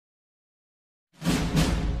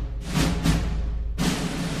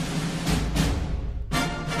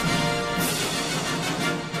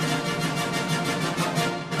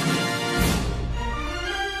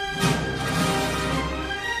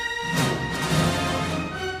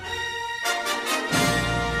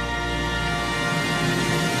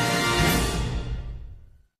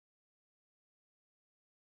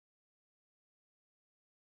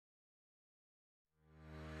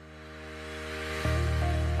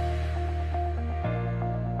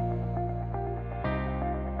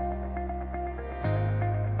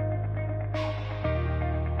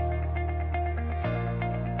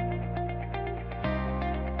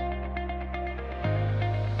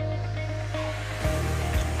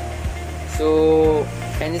So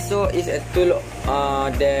handsaw is a tool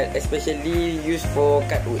that especially used for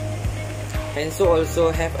cut wood. Handsaw also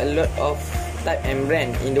have a lot of type and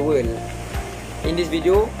brand in the world. In this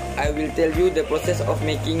video, I will tell you the process of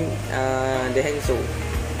making the handsaw.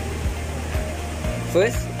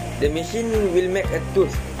 First, the machine will make a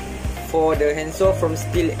tooth for the handsaw from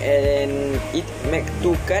steel, and it make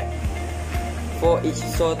 2 cut for each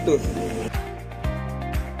saw tooth.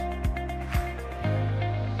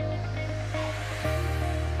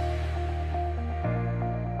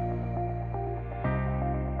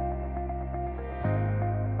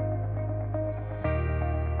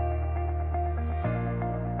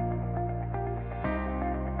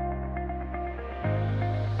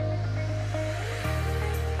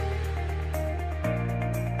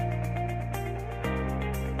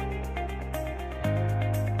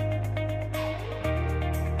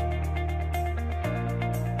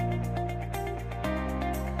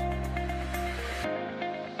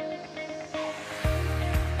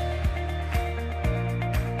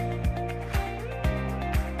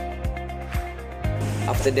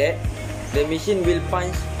 After that, the machine will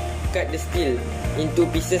cut the steel into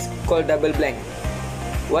pieces called double blank.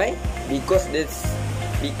 Why? Because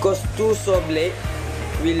 2 saw blade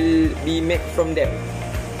will be made from them.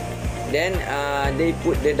 Then they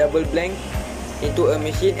put the double blank into a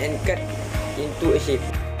machine and cut into a shape.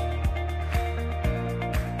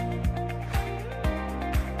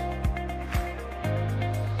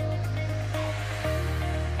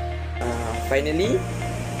 Finally,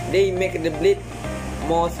 they make the blade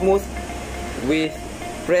more smooth with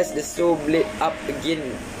press the saw blade up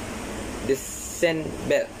against the sand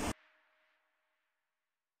belt.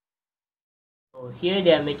 So here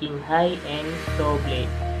they are making high-end saw blade.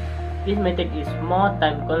 This method is more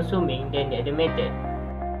time consuming than the other method.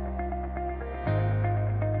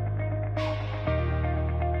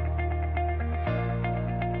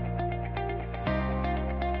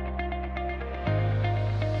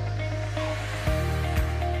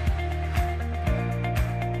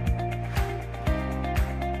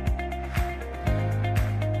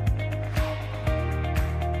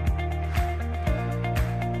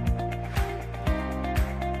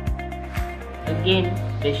 Again,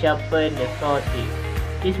 they sharpen the saw tip.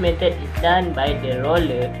 This method is done by the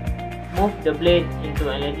roller. Move the blade into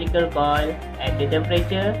an electrical coil and the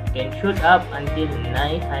temperature can shoot up until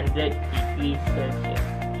 900 degrees Celsius.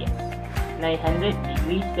 Yes, 900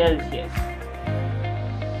 degrees Celsius.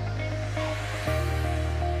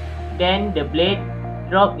 Then the blade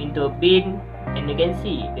drop into a bin, and you can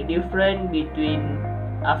see the difference between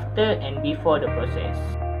after and before the process.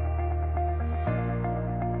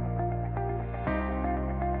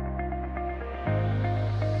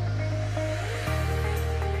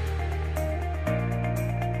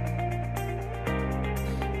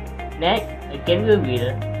 Next, a chemical will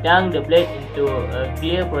dunk the blade into a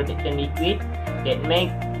clear protectant liquid that makes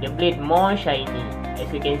the blade more shiny, as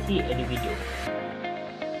you can see in the video.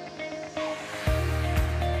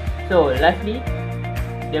 So lastly,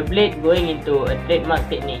 the blade going into a trademark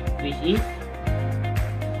technique, which is,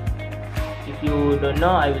 if you don't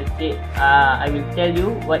know, I will tell you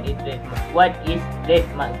what is trademark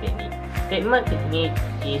technique. Trademark technique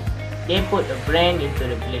is they put a brand into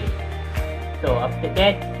the blade. So after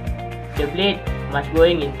that, the blade must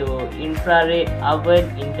going into infrared oven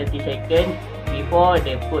in 30 seconds before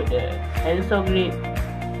they put the handsaw grip.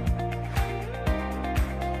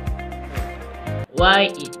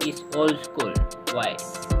 Why it is old school? Why?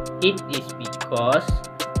 It is because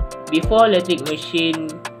before electric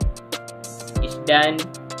machine is done,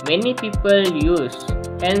 many people use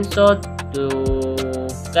handsaw to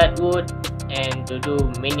cut wood and to do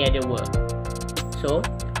many other work. So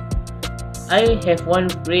I have one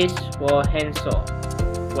phrase for handsaw.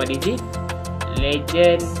 What is it?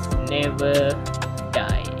 Legend never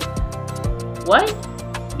die. Why?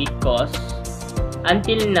 Because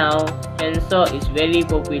until now, handsaw is very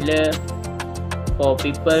popular for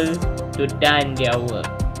people to done their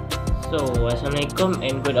work. So, Assalamualaikum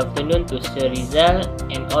and good afternoon to Sir Rizal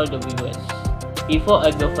and all the viewers. Before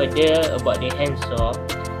I go further about the handsaw,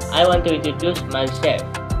 I want to introduce myself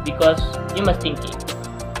because you must thinking,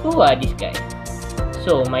 who are this guy?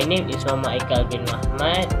 So my name is Muhammad Aikal bin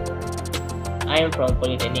Muhammad. I am from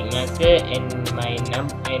Polytechnic Melaka and my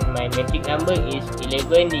metric number is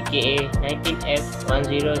 11 DKA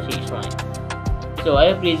 19F1061. So I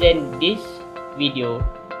will present this video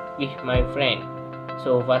with my friend.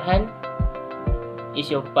 So Farhan is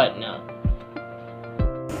your part now.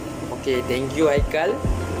 Okay, thank you Aikal.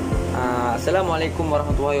 Assalamualaikum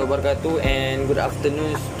warahmatullahi wabarakatuh and good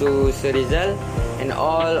afternoon to Sir Rizal and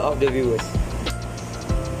all of the viewers.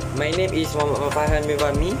 My name is Muhammad Farhan bin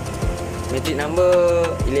Fahmi. Matric number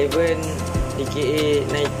 11 aka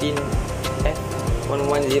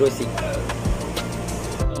 19F1106.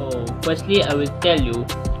 So firstly, I will tell you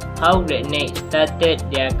how GreatNeck started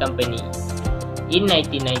their company. In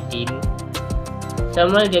 1919,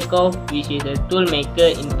 Samuel Jacob, which is a tool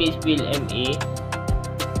maker in Pittsfield, MA,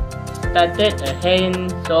 started a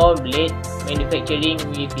handsaw blade manufacturing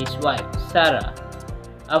with his wife, Sarah.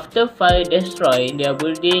 After fire destroyed their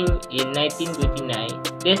building in 1929,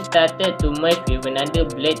 they started to merge with another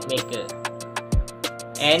blade maker.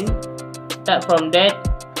 And start from that,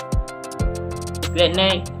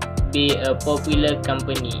 GreatNeck be a popular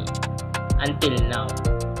company until now.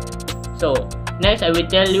 So next I will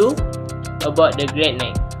tell you about the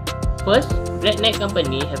GreatNeck. First, GreatNeck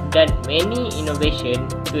company have done many innovation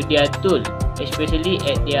to their tool, especially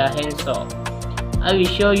at their handsaw. I will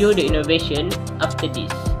show you the innovation after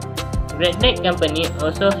this. GreatNeck company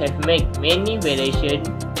also have made many variation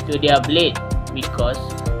to their blade because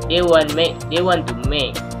they want to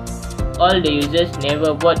make all the users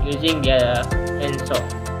never bought using their handsaw.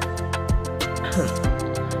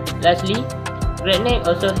 Lastly, GreatNeck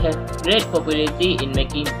also have great popularity in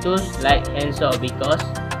making tools like handsaw because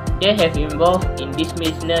they have involved in this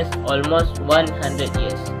business almost 100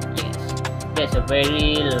 years. Yes, that's a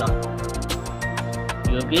very long.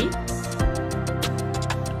 You agree?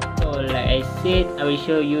 So like I said, I will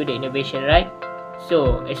show you the innovation, right?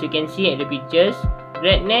 So as you can see at the pictures,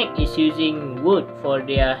 GreatNeck is using wood for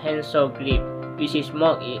their handsaw grip, which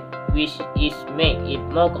make it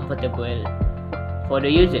more comfortable for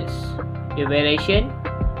the users. The variation,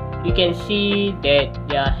 you can see that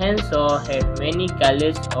their handsaw have many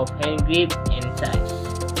colors of hand grip and size.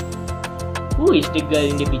 Who is the girl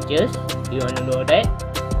in the pictures? Do you want to know that?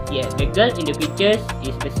 Yeah, the girl in the pictures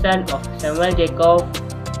is the son of Samuel Jacob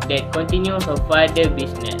that continue her father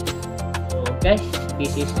business. So guys,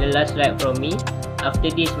 this is the last slide from me. After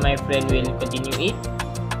this, my friend will continue it.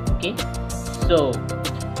 Okay, so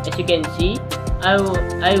as you can see, I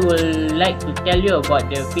would like to tell you about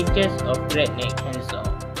the features of GreatNeck Handsaw.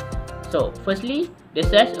 So firstly, the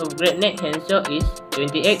size of GreatNeck Handsaw is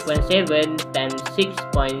 28.7 times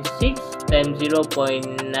 6.6 times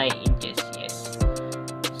 0.9 inches. Yes.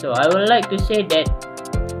 So I would like to say that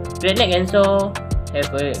GreatNeck Handsaw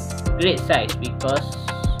have a great size because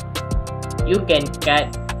you can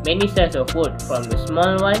cut many size of wood from the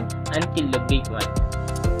small one until the big one.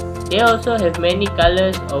 They also have many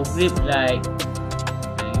colors of grip like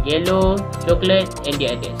yellow, chocolate and the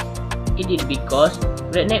others. It is because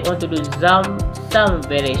GreatNeck want to do some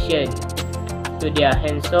variation to their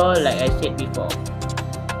handsaw like I said before.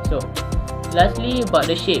 So lastly, about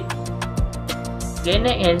the shape.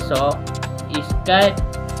 GreatNeck handsaw is cut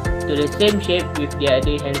to the same shape with the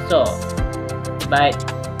other handsaw, but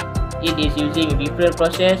it is using different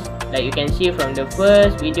process like you can see from the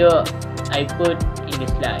first video I put in the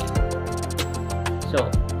slide.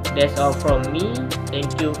 So that's all from me.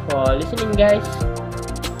 Thank you for listening, guys.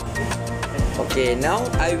 Okay, now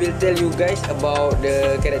I will tell you guys about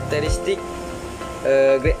the characteristic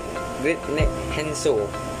GreatNeck handsaw.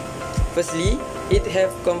 Firstly, it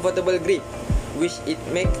have comfortable grip, which it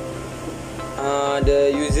make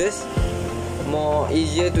the users more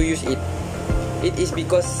easier to use it. It is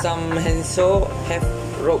because some handsaw have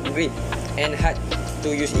rope grip and hard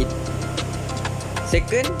to use it.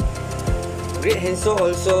 Second, Great handsaw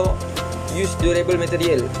also use durable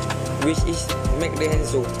material, which is make the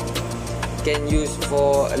handsaw can use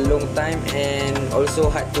for a long time and also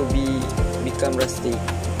hard to become rusty.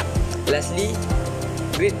 Lastly,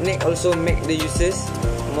 GreatNeck also make the users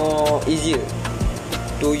more easier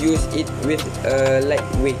to use it with a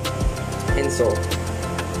lightweight handsaw.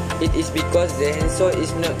 It is because the handsaw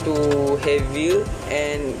is not too heavy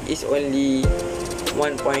and is only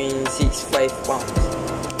 1.65 pounds.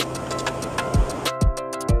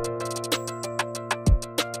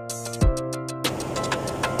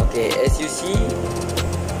 Okay, as you see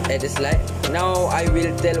at the slide, now I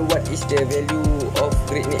will tell what is the value of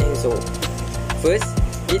GreatNeck handsaw. First,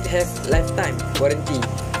 it have lifetime warranty,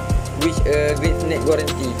 which a GreatNeck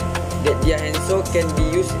guarantee that their handsaw can be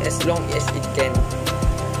used as long as it can.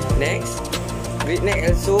 Next,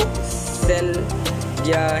 GreatNeck also sell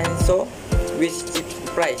their handsaw with cheap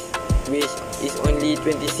price, which is only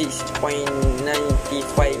 26.95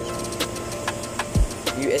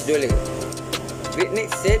 US dollar.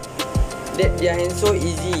 GreatNeck said that their handsaw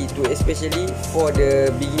easy to, especially for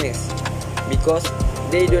the beginners, because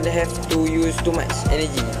they don't have to use too much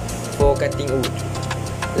energy for cutting wood.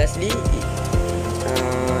 Lastly,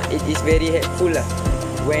 it is very helpful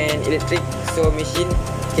when electric saw machine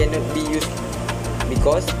cannot be used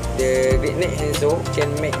because the GreatNeck Handsaw can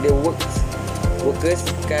make the workers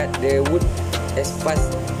cut the wood as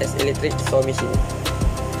fast as electric saw machine.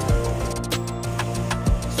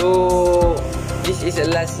 So this is a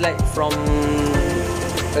last slide from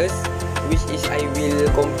us, which is I will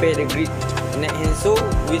compare the GreatNeck Handsaw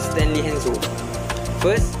with Stanley Handsaw.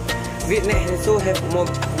 First, GreatNeck Handsaw have more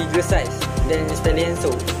bigger size than Stanley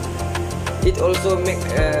Handsaw. It also make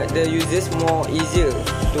the users more easier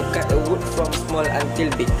to cut a wood from small until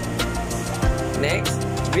big. Next,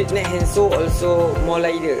 GreatNeck Handsaw also more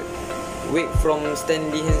lighter weight from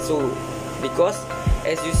Stanley Handsaw, because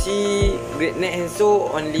as you see, GreatNeck Handsaw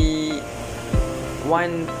only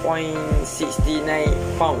 1.69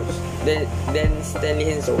 pounds than Stanley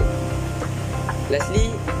Handsaw. Lastly,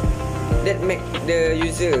 that make the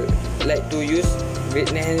user like to use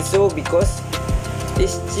GreatNeck Handsaw because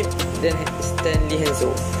it's cheap than Stanley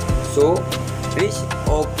Handsaw. So rich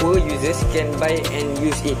or poor users can buy and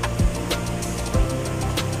use it.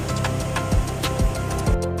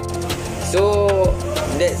 So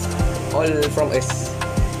that's all from us.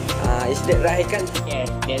 Is that right, Haikal? Yes,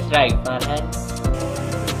 that's right, Farhan.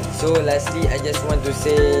 So lastly, I just want to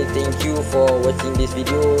say thank you for watching this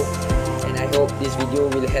video, and I hope this video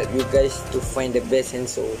will help you guys to find the best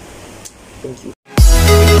handsaw. Thank you.